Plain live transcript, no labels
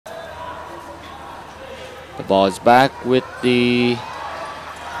The ball is back with the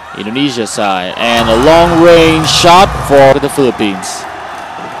Indonesia side, and a long-range shot for the Philippines.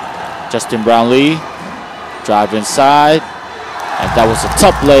 Justin Brownlee drive inside, and that was a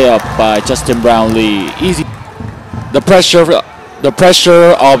tough layup by Justin Brownlee. Easy. The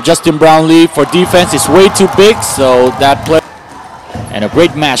pressure of Justin Brownlee for defense is way too big, so that play, and a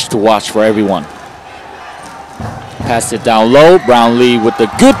great match to watch for everyone. Pass it down low. Brownlee with a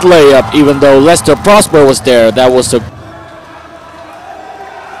good layup, even though Lester Prosper was there. That was a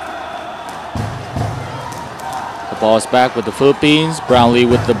ball is back with the Philippines. Brownlee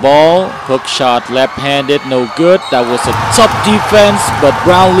with the ball. Hook shot left-handed, no good. That was a tough defense, but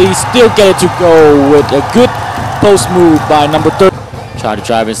Brownlee still get it to go with a good post move by number 30. Try to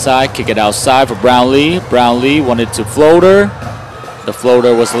drive inside, kick it outside for Brownlee. Brownlee wanted to floater. The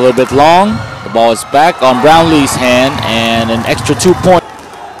floater was a little bit long. The ball is back on Brownlee's hand, and an extra 2 point.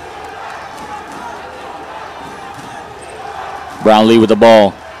 Brownlee with the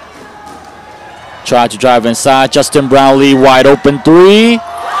ball. Try to drive inside. Justin Brownlee wide open three.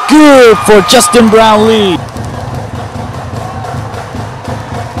 Good for Justin Brownlee.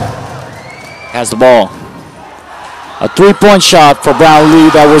 Has the ball. A three-point shot for Brownlee.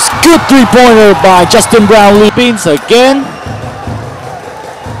 That was good three-pointer by Justin Brownlee. Beans again.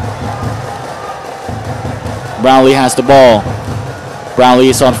 Brownlee has the ball. Brownlee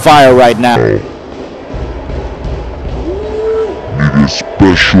is on fire right now. Needed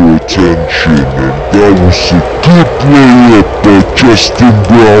special attention, and that was a good layup by Justin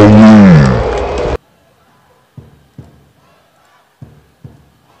Brownlee.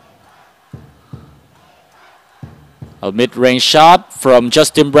 A mid-range shot from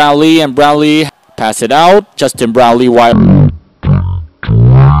Justin Brownlee, and Brownlee pass it out. Justin Brownlee wide.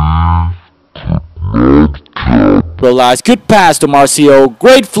 Realize good pass to Marcio.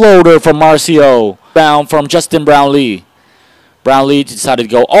 Great floater from Marcio. Down from Justin Brownlee. Brownlee decided to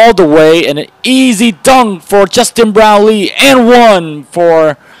go all the way, and an easy dunk for Justin Brownlee, and one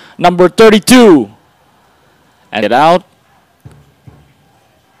for number 32. And it out.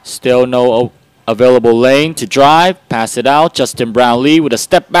 Still no available lane to drive. Pass it out. Justin Brownlee with a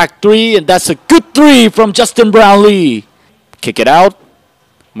step back three, and that's a good three from Justin Brownlee. Kick it out.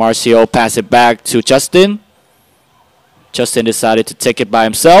 Marcio pass it back to Justin. Justin decided to take it by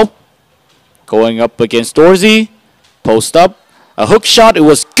himself. Going up against Dorsey. Post up. A hook shot. It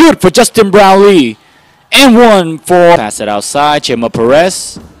was good for Justin Brownlee. And one for. Pass it outside. Chema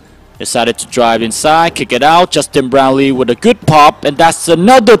Perez decided to drive inside. Kick it out. Justin Brownlee with a good pop. And that's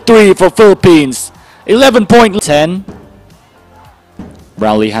another three for Philippines. 11-point. 10.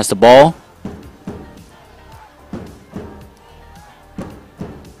 Brownlee has the ball.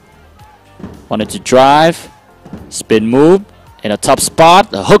 Wanted to drive. Spin move in a tough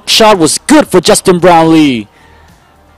spot. The hook shot was good for Justin Brownlee.